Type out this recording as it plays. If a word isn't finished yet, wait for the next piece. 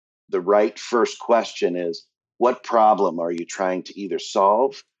the right first question is, what problem are you trying to either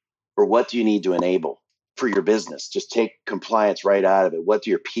solve or what do you need to enable for your business? Just take compliance right out of it. What do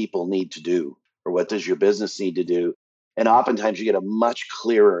your people need to do or what does your business need to do? And oftentimes you get a much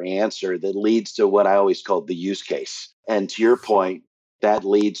clearer answer that leads to what I always call the use case. And to your point, that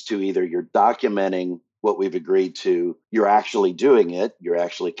leads to either you're documenting what we've agreed to, you're actually doing it, you're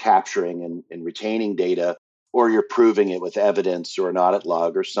actually capturing and retaining data, or you're proving it with evidence or an audit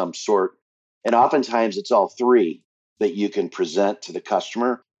log or some sort. And oftentimes it's all three that you can present to the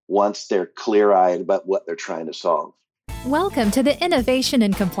customer once they're clear-eyed about what they're trying to solve. Welcome to the Innovation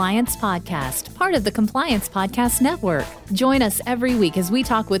and Compliance Podcast, part of the Compliance Podcast Network. Join us every week as we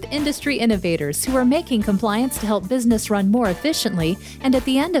talk with industry innovators who are making compliance to help business run more efficiently and at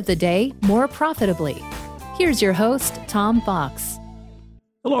the end of the day, more profitably. Here's your host, Tom Fox.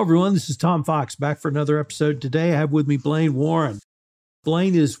 Hello, everyone. This is Tom Fox back for another episode. Today, I have with me Blaine Warren.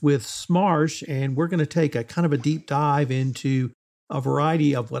 Blaine is with Smarsh, and we're going to take a kind of a deep dive into a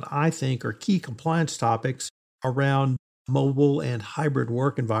variety of what I think are key compliance topics around mobile and hybrid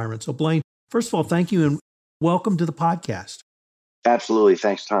work environments. So, Blaine, first of all, thank you and welcome to the podcast. Absolutely.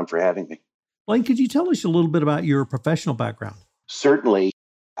 Thanks, Tom, for having me. Blaine, could you tell us a little bit about your professional background? Certainly.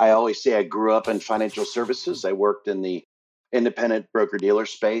 I always say I grew up in financial services. I worked in the independent broker-dealer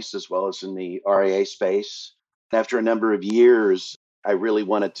space as well as in the RIA space. After a number of years, I really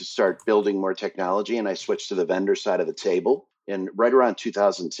wanted to start building more technology, and I switched to the vendor side of the table. And right around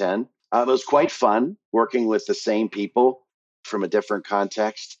 2010, it was quite fun working with the same people from a different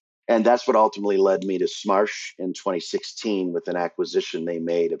context. And that's what ultimately led me to Smarsh in 2016 with an acquisition they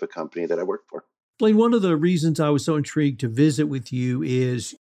made of a company that I worked for. Blaine, one of the reasons I was so intrigued to visit with you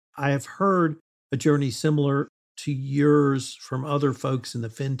is I have heard a journey similar to yours from other folks in the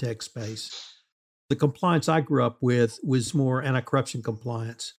fintech space. The compliance I grew up with was more anti-corruption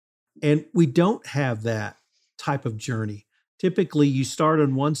compliance. And we don't have that type of journey. Typically, you start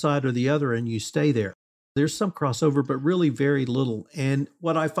on one side or the other and you stay there. There's some crossover, but really very little. And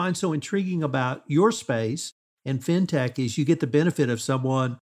what I find so intriguing about your space and fintech is you get the benefit of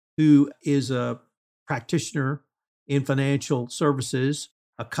someone who is a practitioner in financial services,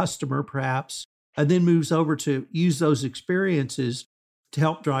 a customer perhaps, and then moves over to use those experiences to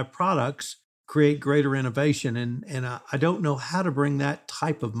help drive products, create greater innovation. And I don't know how to bring that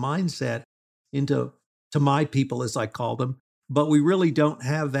type of mindset into my people, as I call them. But we really don't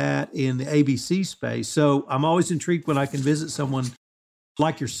have that in the ABC space. So I'm always intrigued when I can visit someone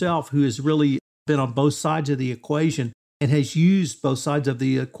like yourself who has really been on both sides of the equation and has used both sides of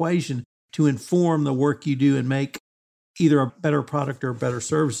the equation to inform the work you do and make either a better product or better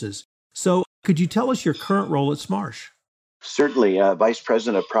services. So could you tell us your current role at Smarsh? Certainly, Vice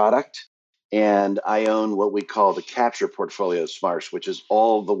President of Product. And I own what we call the capture portfolio of Smarsh, which is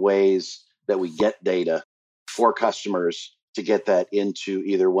all the ways that we get data for customers to get that into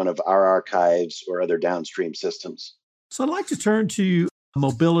either one of our archives or other downstream systems. So I'd like to turn to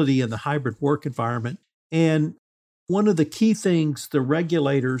mobility in the hybrid work environment. And one of the key things the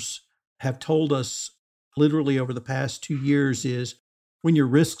regulators have told us literally over the past 2 years is when your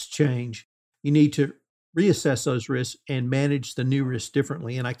risks change, you need to reassess those risks and manage the new risks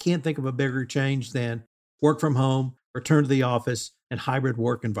differently. And I can't think of a bigger change than work from home, return to the office, and hybrid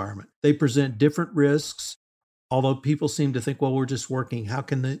work environment. They present different risks. Although people seem to think, well, we're just working. How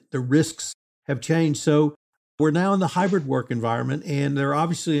can the risks have changed? So we're now in the hybrid work environment, and there are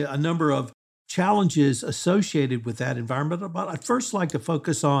obviously a number of challenges associated with that environment. But I'd first like to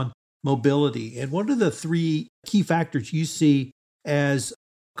focus on mobility. And what are the three key factors you see as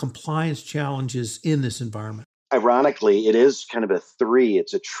compliance challenges in this environment? Ironically, it is kind of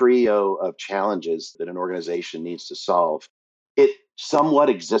it's a trio of challenges that an organization needs to solve. It somewhat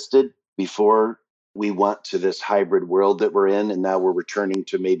existed before we went to this hybrid world that we're in, and now we're returning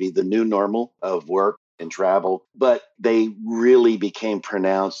to maybe the new normal of work and travel. But they really became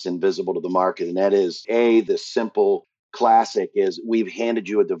pronounced and visible to the market. And that is, the simple classic is we've handed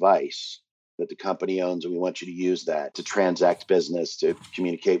you a device that the company owns, and we want you to use that to transact business, to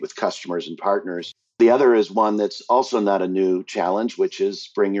communicate with customers and partners. The other is one that's also not a new challenge, which is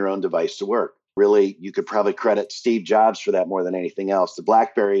bring your own device to work. Really, you could probably credit Steve Jobs for that more than anything else. The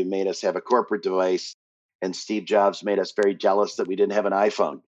BlackBerry made us have a corporate device, and Steve Jobs made us very jealous that we didn't have an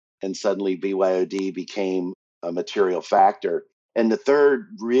iPhone. And suddenly BYOD became a material factor. And the third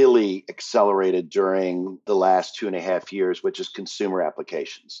really accelerated during the last 2.5 years, which is consumer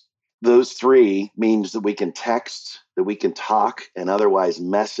applications. Those three means that we can text, that we can talk, and otherwise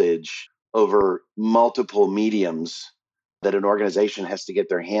message over multiple mediums that an organization has to get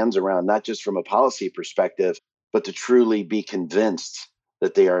their hands around, not just from a policy perspective, but to truly be convinced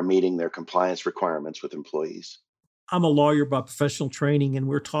that they are meeting their compliance requirements with employees. I'm a lawyer by professional training, and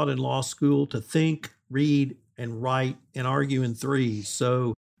we're taught in law school to think, read, and write and argue in threes.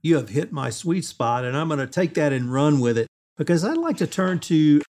 So you have hit my sweet spot, and I'm going to take that and run with it because I'd like to turn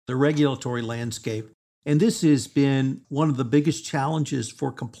to the regulatory landscape. And this has been one of the biggest challenges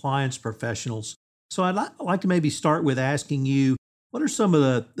for compliance professionals. So I'd like to maybe start with asking you, what are some of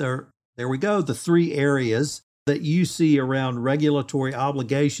the three areas that you see around regulatory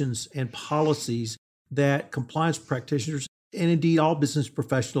obligations and policies that compliance practitioners and indeed all business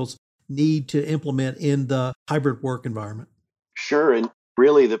professionals need to implement in the hybrid work environment? Sure. And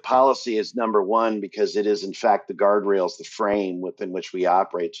really, the policy is number one because it is, in fact, the guardrails, the frame within which we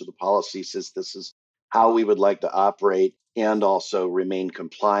operate. So the policy says this is how we would like to operate and also remain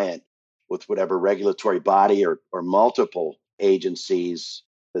compliant with whatever regulatory body or multiple agencies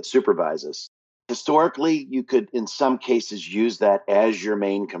that supervise us. Historically, you could, in some cases, use that as your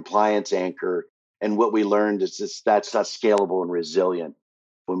main compliance anchor. And what we learned is that's not scalable and resilient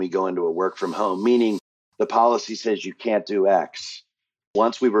when we go into a work from home, meaning the policy says you can't do X.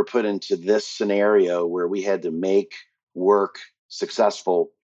 Once we were put into this scenario where we had to make work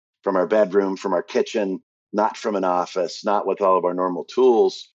successful from our bedroom, from our kitchen, not from an office, not with all of our normal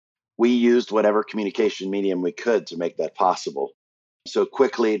tools, we used whatever communication medium we could to make that possible. So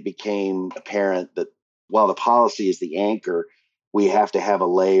quickly it became apparent that while the policy is the anchor, we have to have a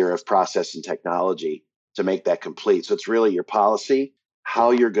layer of process and technology to make that complete. So it's really your policy,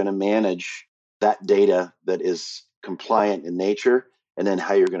 how you're going to manage that data that is compliant in nature, and then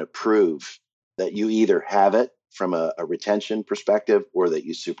how you're going to prove that you either have it from a retention perspective or that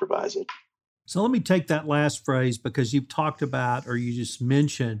you supervise it. So let me take that last phrase because you've talked about, or you just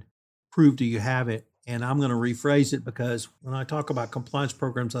mentioned, prove do you have it. And I'm going to rephrase it because when I talk about compliance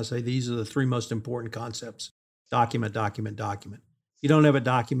programs, I say these are the three most important concepts: document, document, document. You don't have it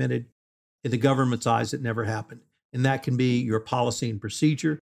documented, in the government's eyes, it never happened. And that can be your policy and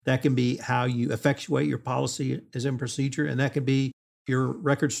procedure. That can be how you effectuate your policy as in procedure. And that can be your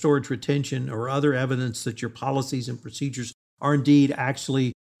record storage retention or other evidence that your policies and procedures are indeed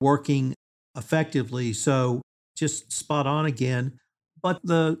actually working effectively. So just spot on again. But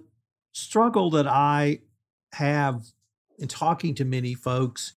the struggle that I have in talking to many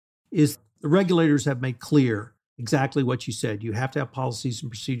folks is the regulators have made clear exactly what you said. You have to have policies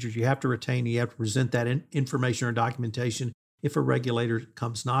and procedures. You have to retain, you have to present that information or documentation if a regulator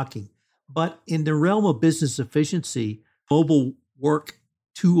comes knocking. But in the realm of business efficiency, mobile work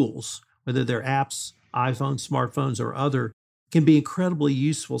tools, whether they're apps, iPhones, smartphones, or other, can be incredibly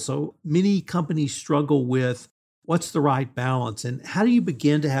useful. So many companies struggle with what's the right balance, and how do you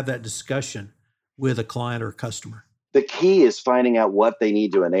begin to have that discussion with a client or a customer? The key is finding out what they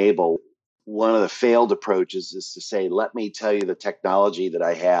need to enable. One of the failed approaches is to say, let me tell you the technology that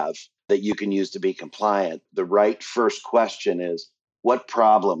I have that you can use to be compliant. The right first question is, what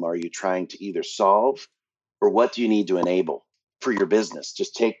problem are you trying to either solve or what do you need to enable for your business?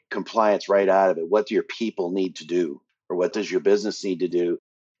 Just take compliance right out of it. What do your people need to do or what does your business need to do?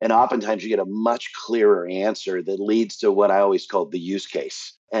 And oftentimes you get a much clearer answer that leads to what I always call the use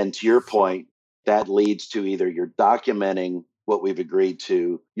case. And to your point, that leads to either you're documenting what we've agreed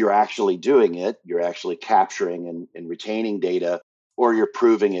to, you're actually doing it, you're actually capturing and retaining data, or you're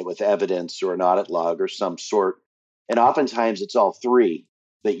proving it with evidence or an audit log or some sort. And oftentimes it's all three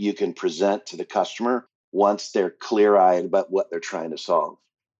that you can present to the customer once they're clear-eyed about what they're trying to solve.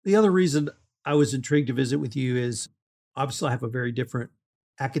 The other reason I was intrigued to visit with you is obviously I have a very different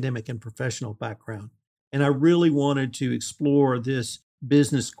academic and professional background. And I really wanted to explore this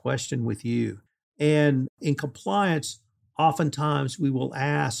business question with you. And in compliance, oftentimes we will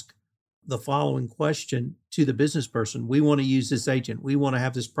ask the following question to the business person. We want to use this agent. We want to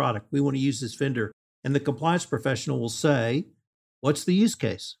have this product. We want to use this vendor. And the compliance professional will say, what's the use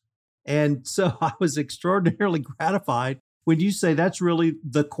case? And so I was extraordinarily gratified when you say that's really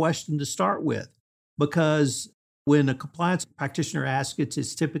the question to start with, because when a compliance practitioner asks it,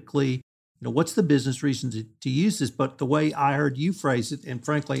 it's typically, what's the business reason to use this? But the way I heard you phrase it, and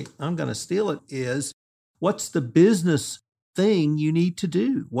frankly, I'm going to steal it, is what's the business thing you need to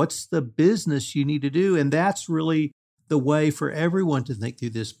do? What's the business you need to do? And that's really the way for everyone to think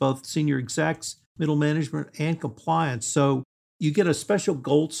through this, both senior execs, middle management, and compliance. So you get a special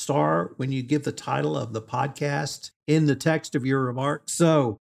gold star when you give the title of the podcast in the text of your remarks.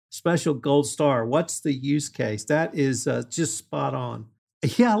 So special gold star. What's the use case? That is just spot on.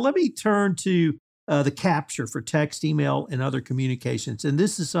 Yeah, let me turn to the capture for text, email, and other communications. And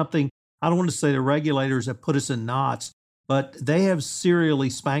this is something, I don't want to say the regulators have put us in knots, but they have serially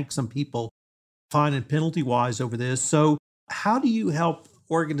spanked some people fine and penalty-wise over this. So how do you help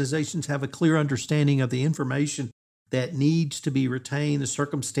organizations have a clear understanding of the information that needs to be retained, the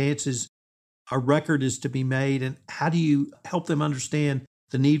circumstances a record is to be made, and how do you help them understand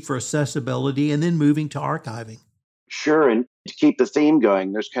the need for accessibility and then moving to archiving? Sure. And to keep the theme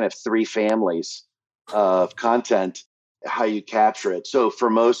going, there's kind of three families of content, how you capture it. So for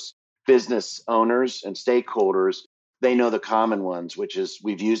most business owners and stakeholders, they know the common ones, which is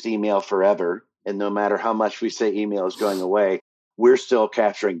we've used email forever. And no matter how much we say email is going away, we're still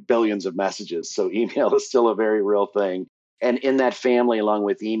capturing billions of messages. So email is still a very real thing. And in that family, along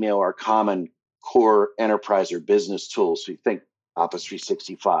with email, are common core enterprise or business tools. So you think Office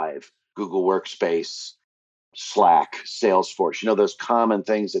 365, Google Workspace, Slack, Salesforce, those common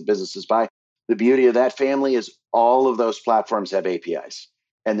things that businesses buy. The beauty of that family is all of those platforms have APIs,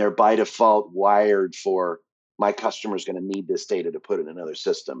 and they're by default wired for my customer is going to need this data to put in another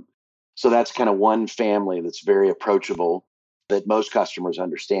system. So that's kind of one family that's very approachable that most customers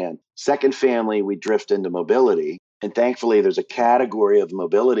understand. Second family, we drift into mobility. And thankfully, there's a category of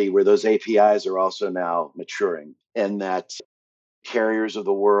mobility where those APIs are also now maturing, and that carriers of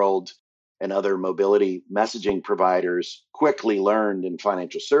the world and other mobility messaging providers quickly learned in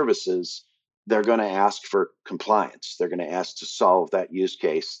financial services, they're going to ask for compliance. They're going to ask to solve that use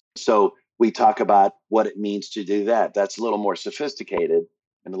case. So we talk about what it means to do that. That's a little more sophisticated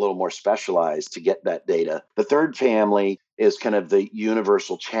and a little more specialized to get that data. The third family is kind of the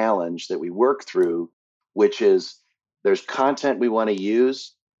universal challenge that we work through, which is there's content we want to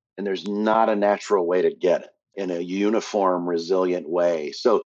use, and there's not a natural way to get it in a uniform, resilient way.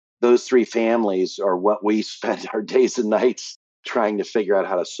 So those three families are what we spend our days and nights trying to figure out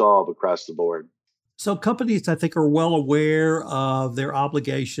how to solve across the board. So companies, I think, are well aware of their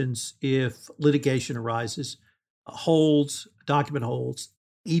obligations if litigation arises, holds, document holds,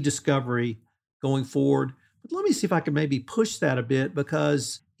 e-discovery going forward. But let me see if I can maybe push that a bit,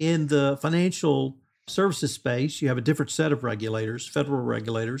 because in the financial services space, you have a different set of regulators, federal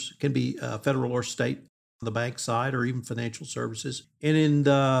regulators, can be federal or state on the bank side or even financial services. And in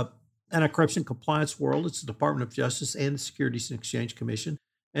the anti-corruption compliance world, it's the Department of Justice and the Securities and Exchange Commission.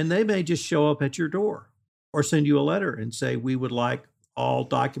 And they may just show up at your door or send you a letter and say, we would like all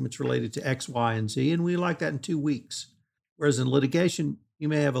documents related to X, Y, and Z, and we like that in 2 weeks. Whereas in litigation, you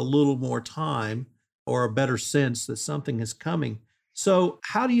may have a little more time or a better sense that something is coming. So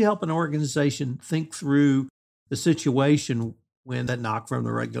how do you help an organization think through the situation when that knock from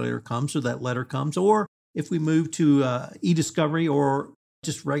the regulator comes or that letter comes, or if we move to e-discovery or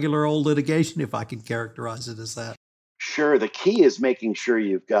just regular old litigation, if I can characterize it as that? Sure. The key is making sure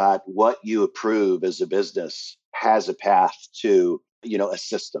you've got what you approve as a business has a path to, a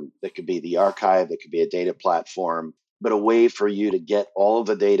system that could be the archive, that could be a data platform, but a way for you to get all of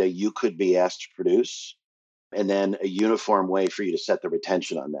the data you could be asked to produce, and then a uniform way for you to set the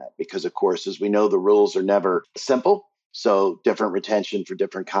retention on that. Because, of course, as we know, the rules are never simple. So different retention for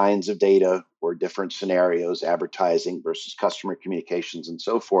different kinds of data or different scenarios, advertising versus customer communications and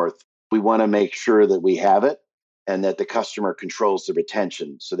so forth. We want to make sure that we have it and that the customer controls the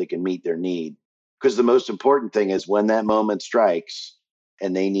retention so they can meet their need. Because the most important thing is when that moment strikes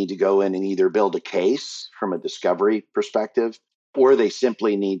and they need to go in and either build a case from a discovery perspective, or they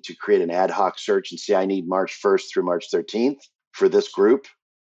simply need to create an ad hoc search and say, I need March 1st through March 13th for this group,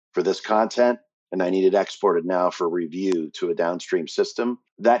 for this content, and I need it exported now for review to a downstream system.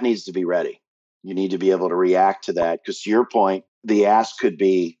 That needs to be ready. You need to be able to react to that, because to your point, the ask could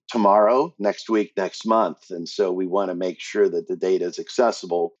be tomorrow, next week, next month. And so we want to make sure that the data is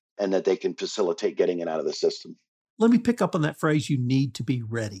accessible and that they can facilitate getting it out of the system. Let me pick up on that phrase, you need to be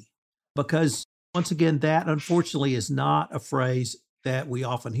ready, because once again, that unfortunately is not a phrase that we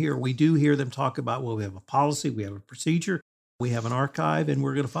often hear. We do hear them talk about, well, we have a policy, we have a procedure, we have an archive, and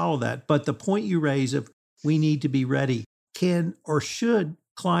we're going to follow that. But the point you raise of we need to be ready, can or should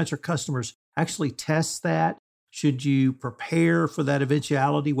clients or customers actually test that? Should you prepare for that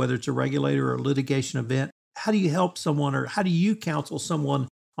eventuality, whether it's a regulator or a litigation event? How do you help someone, or how do you counsel someone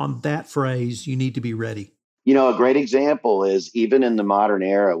on that phrase, you need to be ready? A great example is even in the modern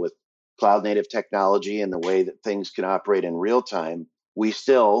era with cloud native technology and the way that things can operate in real time, we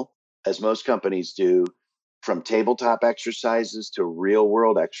still, as most companies do, from tabletop exercises to real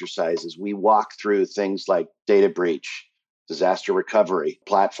world exercises, we walk through things like data breach, disaster recovery,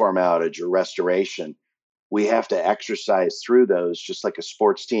 platform outage, or restoration. We have to exercise through those just like a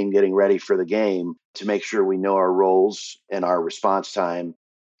sports team getting ready for the game to make sure we know our roles and our response time.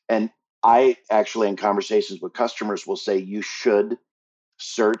 And I actually, in conversations with customers, will say you should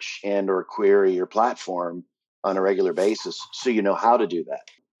search and or query your platform on a regular basis so you know how to do that.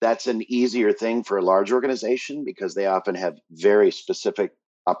 That's an easier thing for a large organization because they often have very specific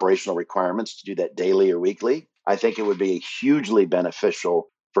operational requirements to do that daily or weekly, I think it would be hugely beneficial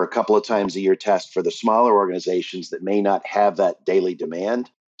for a couple of times a year test for the smaller organizations that may not have that daily demand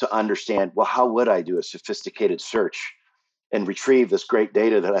to understand, well, how would I do a sophisticated search and retrieve this great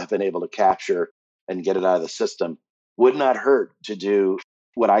data that I've been able to capture and get it out of the system? Would not hurt to do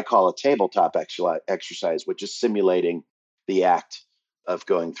what I call a tabletop exercise, which is simulating the act of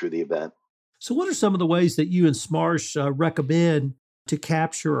going through the event. So what are some of the ways that you and Smarsh recommend to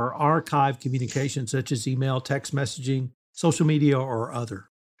capture or archive communication, such as email, text messaging, social media, or other?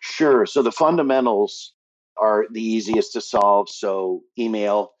 Sure. So the fundamentals are the easiest to solve. So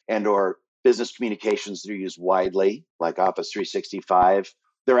email and or business communications that are used widely, like Office 365,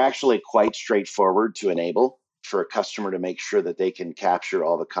 they're actually quite straightforward to enable for a customer to make sure that they can capture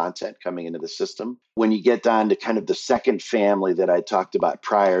all the content coming into the system. When you get down to kind of the second family that I talked about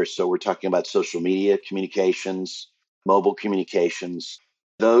prior, so we're talking about social media communications, mobile communications,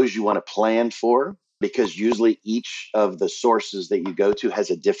 those you want to plan for, because usually each of the sources that you go to has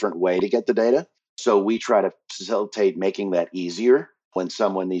a different way to get the data. So we try to facilitate making that easier when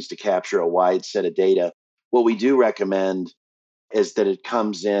someone needs to capture a wide set of data. What we do recommend is that it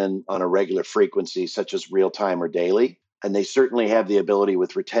comes in on a regular frequency, such as real time or daily. And they certainly have the ability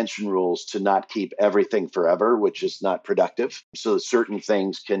with retention rules to not keep everything forever, which is not productive. So certain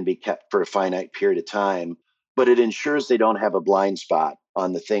things can be kept for a finite period of time, but it ensures they don't have a blind spot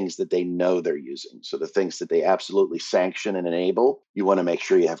on the things that they know they're using. So the things that they absolutely sanction and enable, you want to make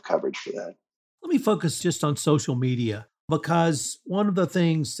sure you have coverage for that. Let me focus just on social media, because one of the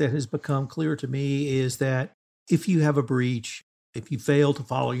things that has become clear to me is that if you have a breach, if you fail to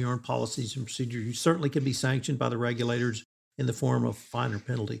follow your own policies and procedures, you certainly can be sanctioned by the regulators in the form of fine or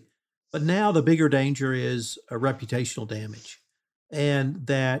penalty. But now the bigger danger is a reputational damage, and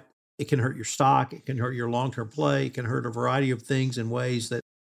that it can hurt your stock, it can hurt your long-term play, it can hurt a variety of things in ways that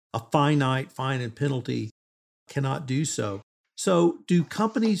a finite fine and penalty cannot do so. So do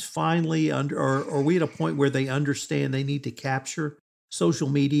companies finally, or are we at a point where they understand they need to capture social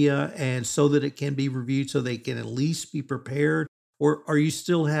media and so that it can be reviewed so they can at least be prepared? Or are you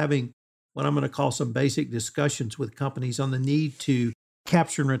still having what I'm going to call some basic discussions with companies on the need to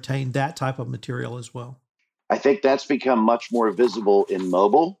capture and retain that type of material as well? I think that's become much more visible in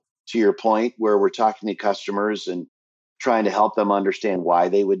mobile, to your point, where we're talking to customers and trying to help them understand why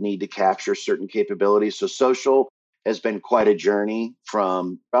they would need to capture certain capabilities. So social has been quite a journey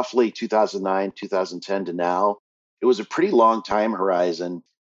from roughly 2009, 2010 to now. It was a pretty long time horizon,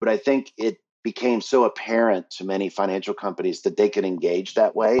 but I think it became so apparent to many financial companies that they could engage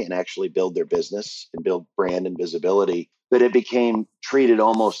that way and actually build their business and build brand and visibility, that it became treated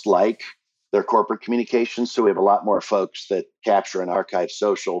almost like their corporate communications. So we have a lot more folks that capture and archive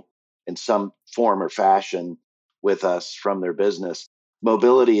social in some form or fashion with us from their business.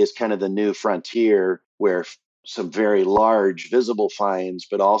 Mobility is kind of the new frontier where some very large visible fines,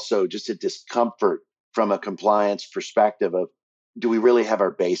 but also just a discomfort from a compliance perspective of, do we really have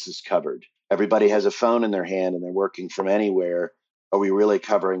our bases covered? Everybody has a phone in their hand and they're working from anywhere. Are we really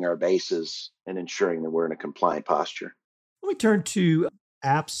covering our bases and ensuring that we're in a compliant posture? Let me turn to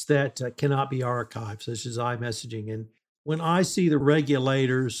apps that cannot be archived, such as iMessaging. And when I see the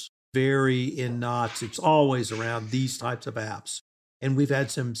regulators vary in knots, it's always around these types of apps. And we've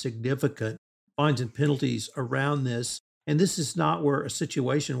had some significant fines and penalties around this. And this is not where a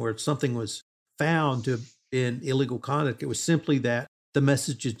situation where something was found to have been illegal conduct. It was simply that the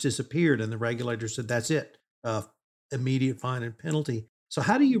messages disappeared and the regulator said, that's it, immediate fine and penalty. So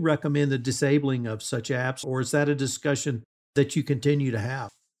how do you recommend the disabling of such apps, or is that a discussion that you continue to have?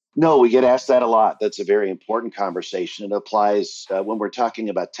 No, we get asked that a lot. That's a very important conversation. It applies when we're talking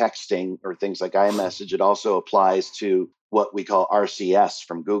about texting or things like iMessage. It also applies to what we call RCS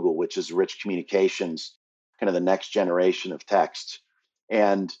from Google, which is rich communications, kind of the next generation of text.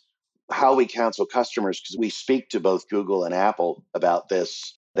 And how we counsel customers, because we speak to both Google and Apple about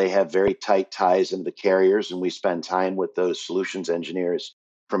this. They have very tight ties into the carriers, and we spend time with those solutions engineers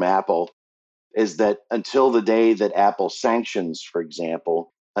from Apple, is that until the day that Apple sanctions, for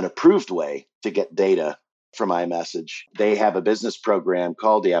example, an approved way to get data from iMessage, they have a business program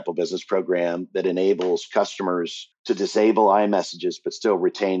called the Apple Business Program that enables customers to disable iMessages, but still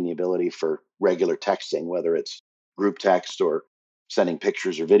retain the ability for regular texting, whether it's group text or sending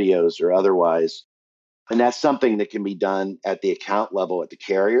pictures or videos or otherwise. And that's something that can be done at the account level at the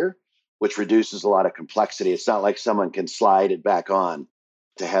carrier, which reduces a lot of complexity. It's not like someone can slide it back on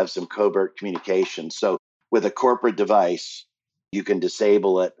to have some covert communication. So with a corporate device, you can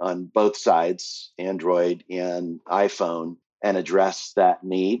disable it on both sides, Android and iPhone, and address that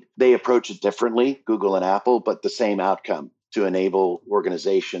need. They approach it differently, Google and Apple, but the same outcome. to enable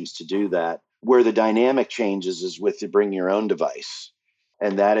organizations to do that. Where the dynamic changes is with the bring your own device.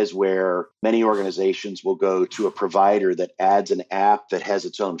 And that is where many organizations will go to a provider that adds an app that has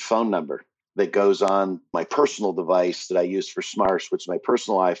its own phone number that goes on my personal device that I use for Smarsh, which is my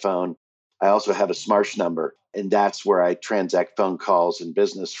personal iPhone. I also have a Smarsh number, and that's where I transact phone calls and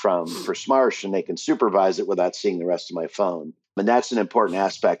business from for Smarsh, and they can supervise it without seeing the rest of my phone. And that's an important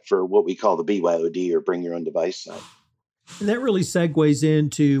aspect for what we call the BYOD, or bring your own device side. And that really segues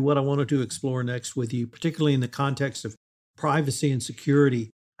into what I wanted to explore next with you, particularly in the context of privacy and security.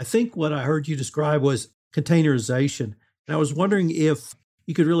 I think what I heard you describe was containerization. And I was wondering if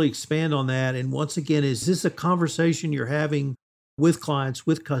you could really expand on that. And once again, is this a conversation you're having with clients,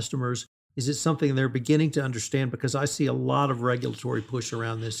 with customers? Is it something they're beginning to understand? Because I see a lot of regulatory push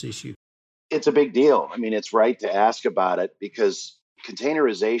around this issue. It's a big deal. I mean, it's right to ask about it because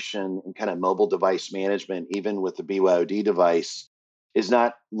containerization and kind of mobile device management, even with the BYOD device, is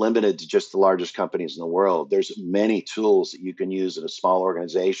not limited to just the largest companies in the world. There's many tools that you can use in a small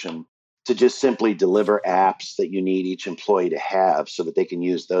organization to just simply deliver apps that you need each employee to have so that they can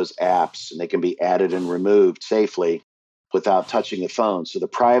use those apps and they can be added and removed safely without touching the phone. So the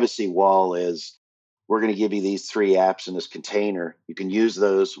privacy wall is, we're going to give you these 3 apps in this container. You can use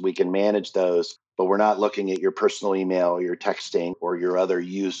those. We can manage those, but we're not looking at your personal email, your texting, or your other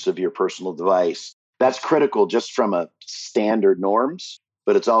use of your personal device. That's critical just from a standard norms,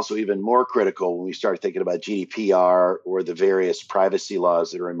 but it's also even more critical when we start thinking about GDPR or the various privacy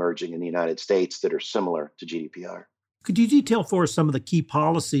laws that are emerging in the United States that are similar to GDPR. Could you detail for us some of the key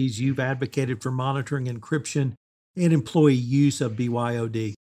policies you've advocated for monitoring encryption and employee use of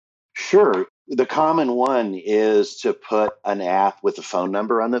BYOD? Sure. The common one is to put an app with a phone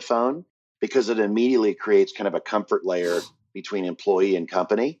number on the phone because it immediately creates kind of a comfort layer between employee and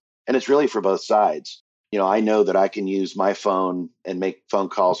company. And it's really for both sides. I know that I can use my phone and make phone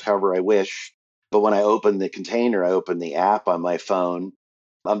calls however I wish. But when I open the container, I open the app on my phone,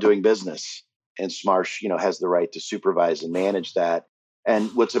 I'm doing business. And Smarsh, has the right to supervise and manage that.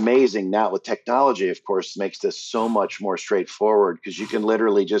 And what's amazing now with technology, of course, makes this so much more straightforward because you can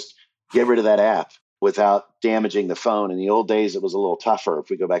literally just get rid of that app without damaging the phone. In the old days, it was a little tougher. If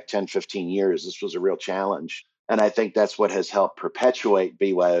we go back 10, 15 years, this was a real challenge. And I think that's what has helped perpetuate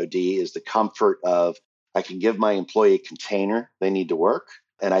BYOD is the comfort of I can give my employee a container they need to work,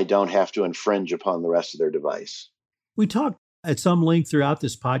 and I don't have to infringe upon the rest of their device. We talked at some length throughout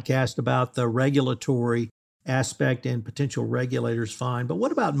this podcast about the regulatory aspect and potential regulators fine, but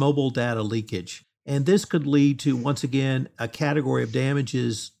what about mobile data leakage? And this could lead to, once again, a category of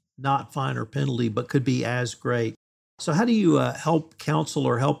damages, not fine or penalty, but could be as great. So how do you help counsel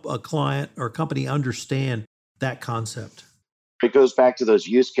or help a client or company understand that concept? It goes back to those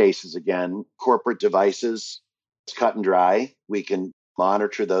use cases again. Corporate devices, it's cut and dry. We can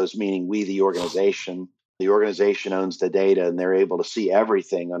monitor those, meaning we, the organization owns the data and they're able to see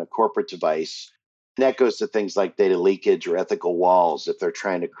everything on a corporate device. And that goes to things like data leakage or ethical walls if they're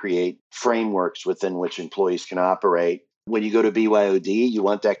trying to create frameworks within which employees can operate. When you go to BYOD, you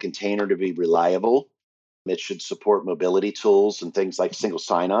want that container to be reliable. It should support mobility tools and things like single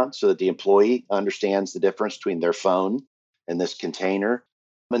sign-on so that the employee understands the difference between their phone and this container.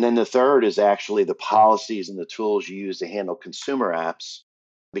 And then the third is actually the policies and the tools you use to handle consumer apps,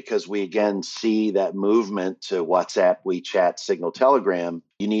 because we again see that movement to WhatsApp, WeChat, Signal, Telegram.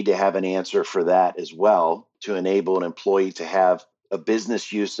 You need to have an answer for that as well to enable an employee to have a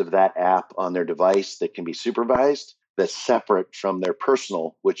business use of that app on their device that can be supervised, that's separate from their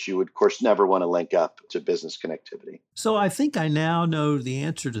personal, which you would, of course, never want to link up to business connectivity. So I think I now know the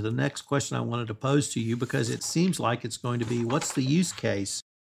answer to the next question I wanted to pose to you, because it seems like it's going to be, what's the use case?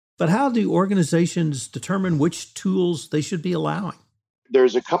 But how do organizations determine which tools they should be allowing?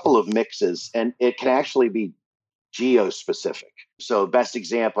 There's a couple of mixes, and it can actually be geo-specific. So best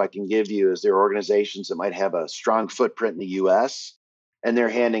example I can give you is there are organizations that might have a strong footprint in the US, and they're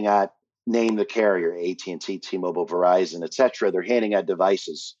handing out, name the carrier, AT&T, T-Mobile, Verizon, et cetera. They're handing out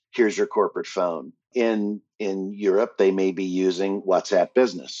devices. Here's your corporate phone. In Europe, they may be using WhatsApp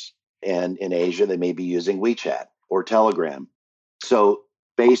Business. And in Asia, they may be using WeChat or Telegram. So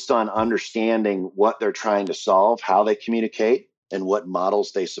based on understanding what they're trying to solve, how they communicate, and what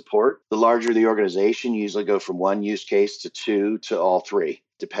models they support, the larger the organization, you usually go from one use case to 2 to all 3,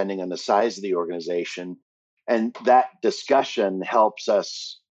 depending on the size of the organization. And that discussion helps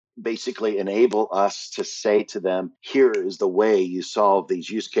us basically enable us to say to them, here is the way you solve these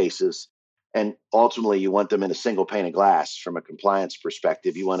use cases. And ultimately, you want them in a single pane of glass from a compliance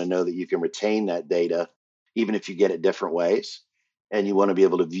perspective. You want to know that you can retain that data, even if you get it different ways. And you want to be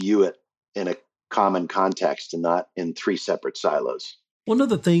able to view it in a common context and not in three separate silos. One of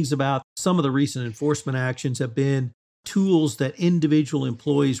the things about some of the recent enforcement actions have been tools that individual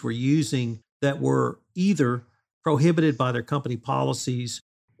employees were using that were either prohibited by their company policies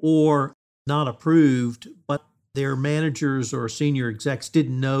or not approved, but their managers or senior execs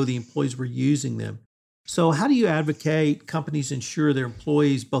didn't know the employees were using them. So how do you advocate companies ensure their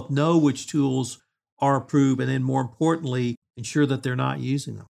employees both know which tools are approved and then, more importantly, ensure that they're not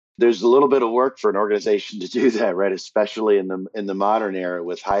using them? There's a little bit of work for an organization to do that, right? Especially in the modern era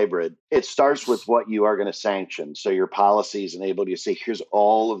with hybrid. It starts with what you are going to sanction. So your policies enable you to say, here's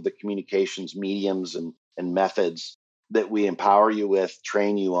all of the communications mediums and methods that we empower you with,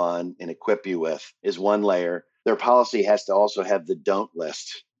 train you on, and equip you with is one layer. Their policy has to also have the don't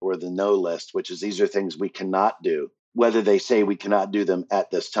list or the no list, which is these are things we cannot do. Whether they say we cannot do them at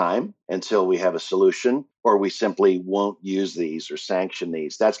this time until we have a solution, or we simply won't use these or sanction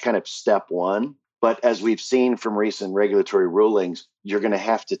these. That's kind of step one. But as we've seen from recent regulatory rulings, you're going to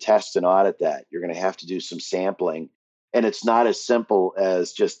have to test and audit that. You're going to have to do some sampling. And it's not as simple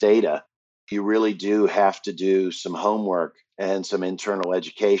as just data. You really do have to do some homework and some internal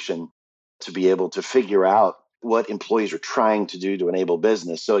education to be able to figure out what employees are trying to do to enable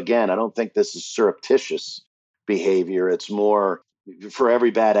business. So again, I don't think this is surreptitious behavior. It's more, for every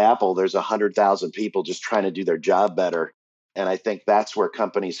bad apple, there's 100,000 people just trying to do their job better. And I think that's where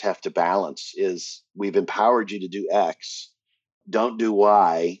companies have to balance is we've empowered you to do X, don't do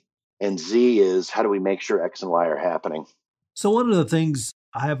Y, and Z is how do we make sure X and Y are happening? So one of the things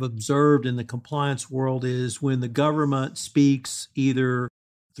I have observed in the compliance world is when the government speaks either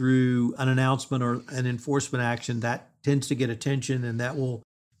through an announcement or an enforcement action, that tends to get attention and that will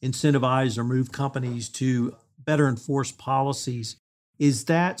incentivize or move companies to better enforce policies. Is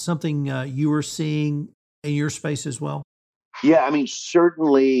that something you are seeing in your space as well? Yeah, I mean,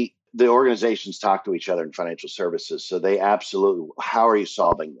 certainly the organizations talk to each other in financial services. So they absolutely, how are you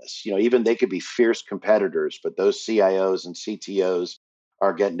solving this? Even they could be fierce competitors, but those CIOs and CTOs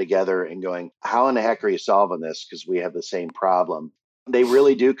are getting together and going, how in the heck are you solving this? Because we have the same problem. They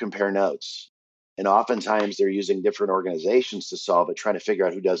really do compare notes. And oftentimes they're using different organizations to solve it, trying to figure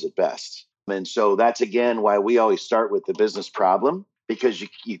out who does it best. And so that's, again, why we always start with the business problem, because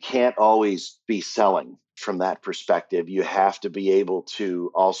you can't always be selling from that perspective. You have to be able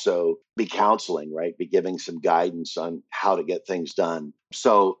to also be counseling, right? Be giving some guidance on how to get things done.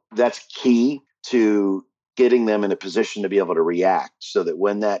 So that's key to getting them in a position to be able to react so that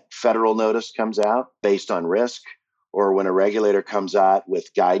when that federal notice comes out based on risk, or when a regulator comes out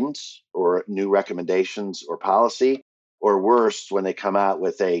with guidance or new recommendations or policy, or worse, when they come out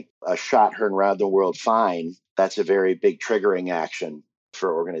with a shot heard around the world fine, that's a very big triggering action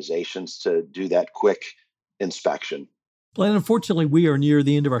for organizations to do that quick inspection. Glenn, unfortunately, we are near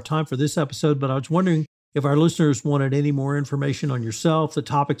the end of our time for this episode, but I was wondering if our listeners wanted any more information on yourself, the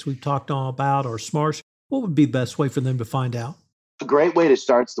topics we've talked all about, or Smarsh, what would be the best way for them to find out? A great way to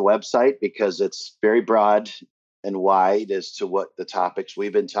start is the website because it's very broad and wide as to what the topics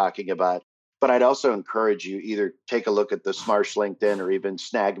we've been talking about. But I'd also encourage you either take a look at the Smarsh LinkedIn or even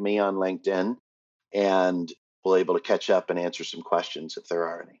snag me on LinkedIn, and we'll be able to catch up and answer some questions if there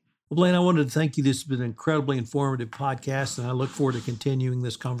are any. Well, Blaine, I wanted to thank you. This has been an incredibly informative podcast, and I look forward to continuing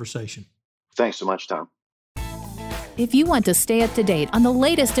this conversation. Thanks so much, Tom. If you want to stay up to date on the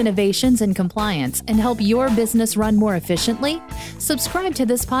latest innovations in compliance and help your business run more efficiently, subscribe to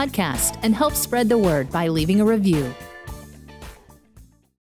this podcast and help spread the word by leaving a review.